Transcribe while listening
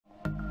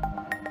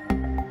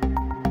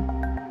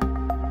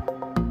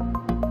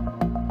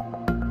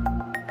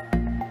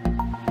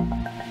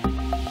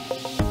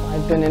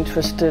been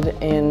interested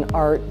in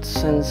art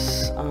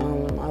since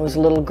I was a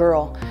little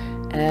girl,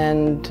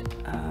 and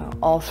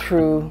all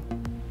through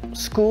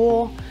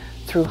school,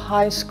 through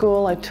high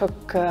school, I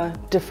took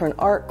different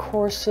art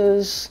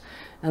courses,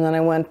 and then I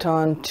went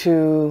on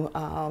to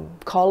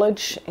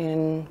college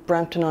in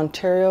Brampton,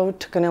 Ontario,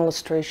 took an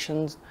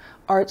illustrations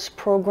arts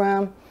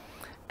program,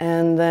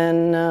 and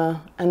then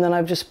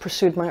I've just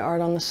pursued my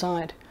art on the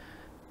side.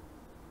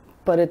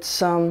 But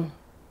it's yeah,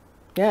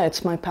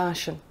 it's my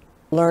passion.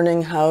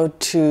 Learning how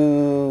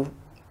to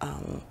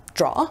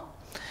draw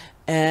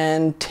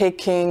and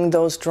taking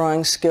those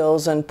drawing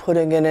skills and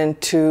putting it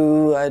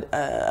into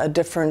a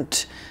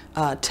different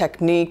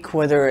technique,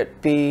 whether it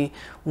be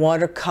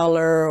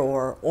watercolor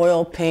or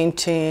oil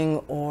painting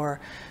or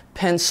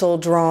pencil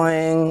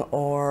drawing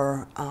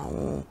or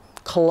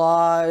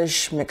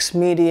collage, mixed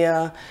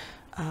media.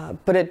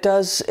 But it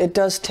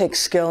does take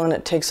skill, and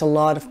it takes a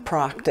lot of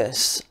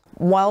practice.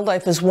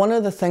 Wildlife is one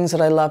of the things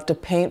that I love to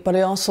paint, but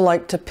I also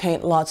like to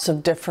paint lots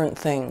of different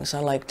things. I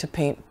like to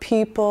paint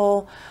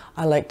people,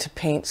 I like to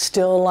paint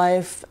still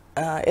life.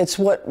 It's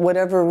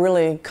whatever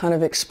really kind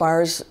of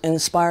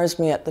inspires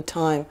me at the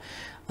time.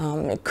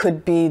 It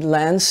could be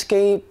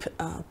landscape,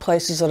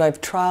 places that I've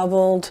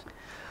traveled.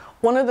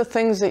 One of the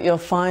things that you'll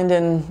find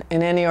in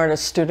any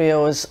artist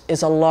studio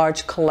is a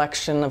large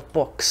collection of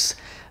books.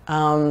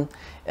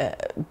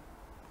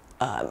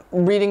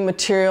 Reading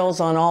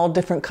materials on all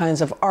different kinds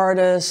of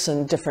artists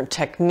and different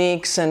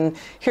techniques, and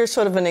here's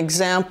sort of an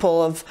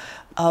example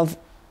of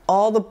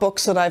all the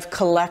books that I've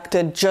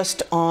collected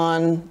just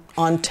on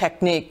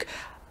technique: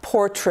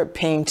 portrait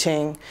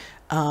painting,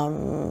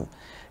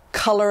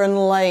 color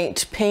and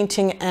light,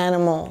 painting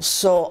animals.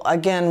 So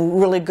again,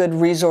 really good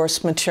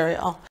resource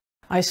material.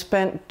 I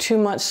spent 2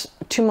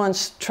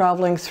 months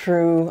traveling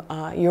through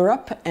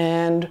Europe,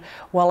 and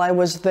while I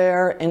was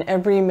there, in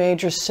every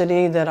major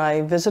city that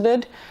I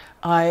visited,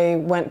 I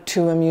went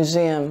to a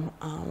museum.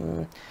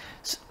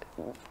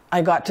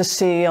 I got to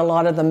see a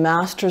lot of the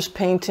masters'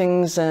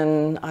 paintings,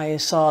 and I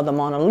saw the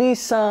Mona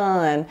Lisa,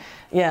 and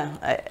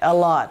yeah, a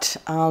lot.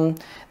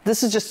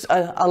 This is just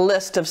a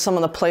list of some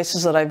of the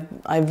places that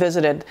I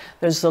visited.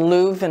 There's the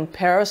Louvre in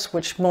Paris,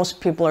 which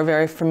most people are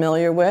very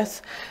familiar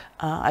with.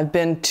 I've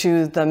been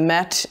to the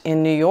Met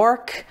in New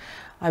York.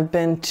 I've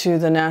been to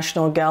the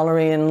National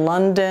Gallery in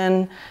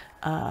London,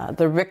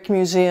 the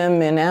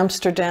Rijksmuseum in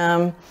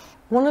Amsterdam.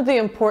 One of the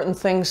important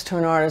things to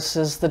an artist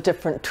is the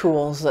different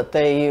tools that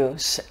they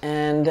use.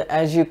 And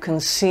as you can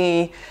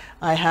see,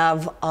 I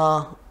have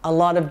a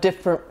lot of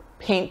different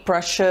paint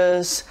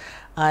brushes.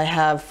 I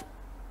have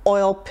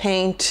oil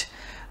paint.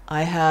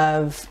 I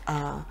have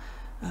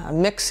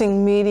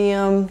mixing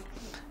medium.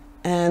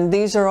 And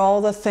these are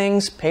all the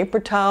things, paper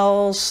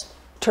towels,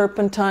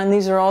 turpentine,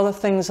 these are all the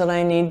things that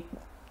I need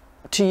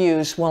to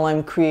use while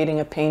I'm creating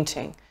a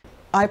painting.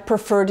 I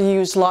prefer to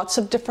use lots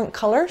of different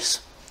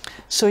colors.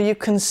 So you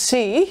can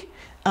see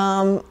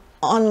on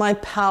my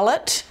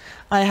palette,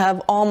 I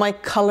have all my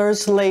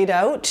colors laid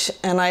out,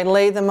 and I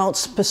lay them out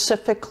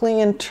specifically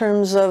in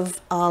terms of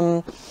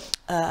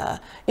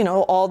you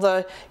know, all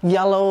the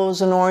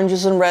yellows and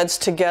oranges and reds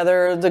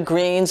together, the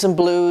greens and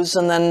blues,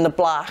 and then the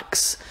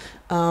blacks.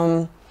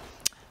 And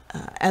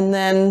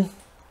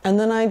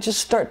then I just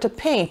start to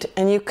paint,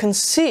 and you can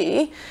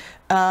see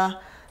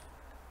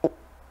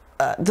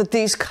that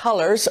these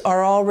colors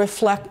are all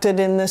reflected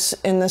in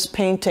this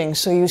painting.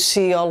 So you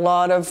see a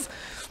lot of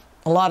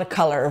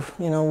color,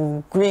 you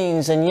know,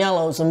 greens and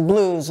yellows and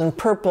blues and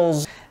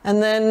purples.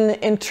 And then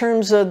in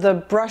terms of the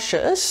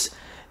brushes,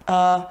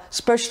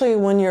 especially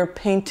when you're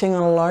painting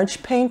on a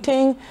large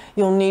painting,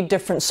 you'll need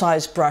different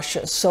size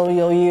brushes. So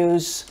you'll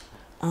use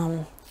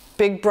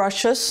big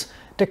brushes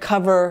to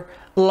cover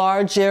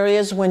large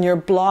areas when you're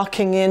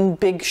blocking in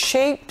big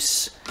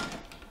shapes.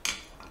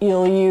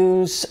 You'll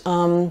use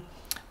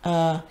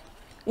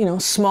you know,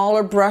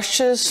 smaller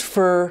brushes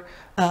for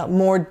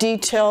more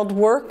detailed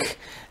work,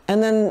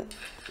 and then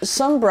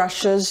some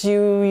brushes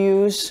you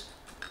use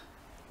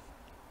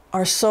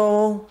are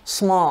so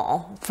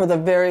small for the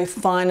very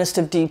finest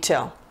of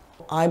detail.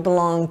 I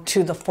belong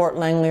to the Fort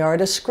Langley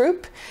Artists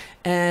Group,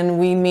 and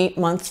we meet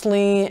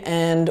monthly,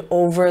 and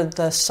over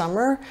the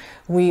summer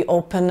we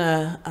open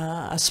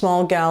a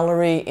small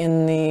gallery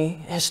in the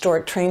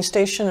historic train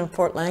station in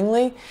Fort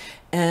Langley,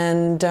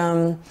 and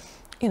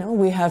you know,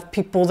 we have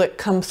people that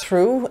come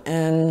through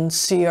and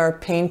see our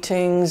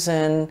paintings,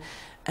 and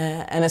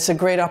it's a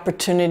great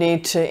opportunity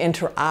to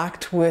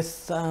interact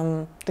with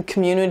the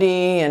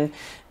community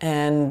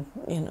and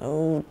you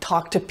know,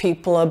 talk to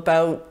people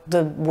about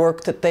the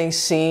work that they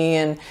see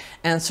and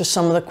answer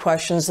some of the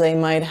questions they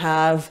might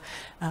have.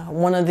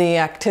 One of the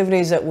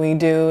activities that we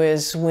do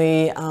is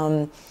we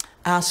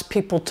ask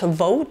people to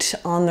vote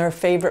on their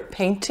favorite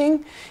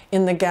painting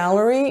in the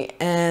gallery,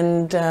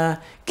 and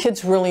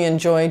kids really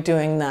enjoy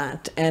doing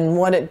that. And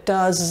what it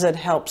does is it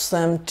helps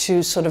them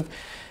to sort of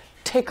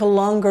take a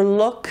longer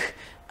look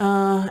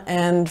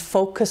and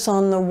focus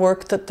on the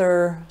work that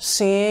they're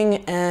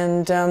seeing.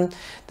 And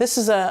this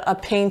is a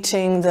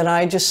painting that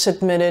I just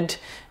submitted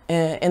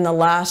in the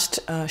last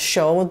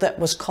show that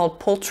was called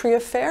Poultry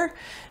Affair,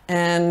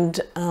 and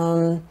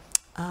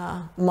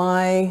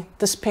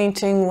this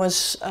painting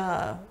was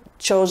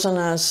chosen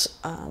as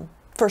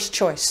first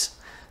choice.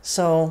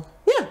 So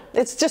yeah,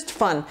 it's just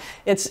fun.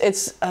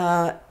 It's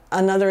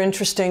another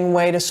interesting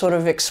way to sort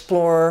of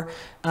explore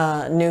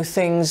new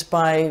things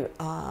by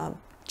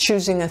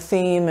choosing a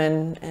theme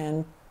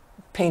and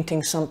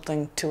painting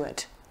something to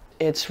it.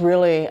 It's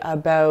really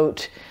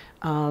about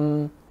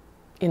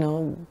you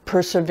know,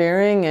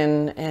 persevering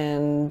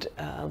and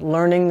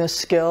learning the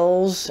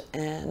skills,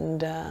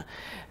 and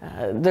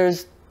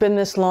there's been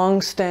this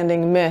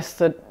long-standing myth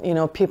that, you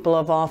know, people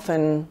have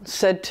often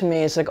said to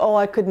me, it's like, oh,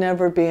 I could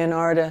never be an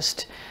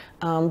artist,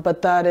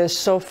 but that is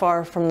so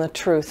far from the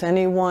truth.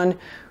 Anyone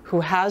who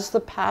has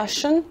the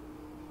passion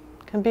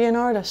can be an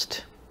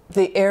artist.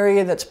 The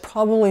area that's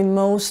probably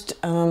most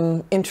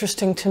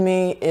interesting to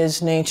me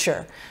is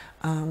nature.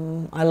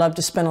 I love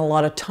to spend a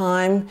lot of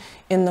time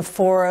in the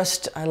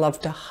forest. I love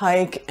to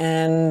hike,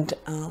 and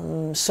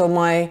so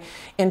my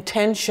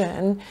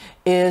intention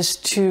is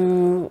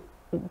to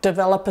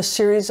develop a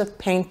series of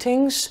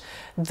paintings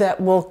that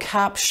will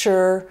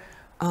capture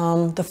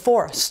the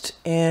forest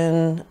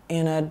in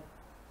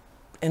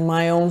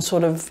my own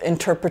sort of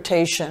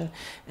interpretation.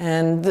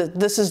 And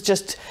this is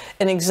just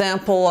an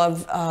example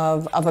of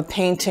a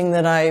painting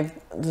that I'm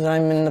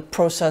in the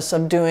process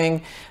of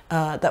doing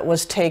that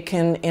was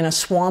taken in a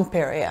swamp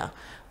area.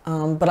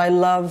 But I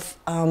love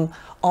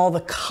all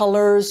the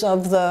colors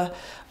of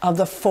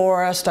the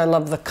forest. I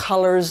love the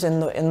colors in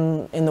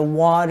the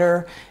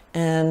water,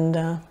 and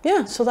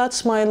yeah. So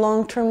that's my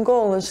long-term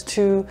goal, is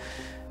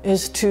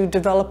to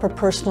develop a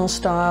personal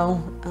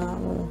style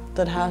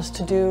that has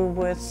to do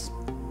with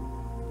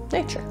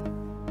nature.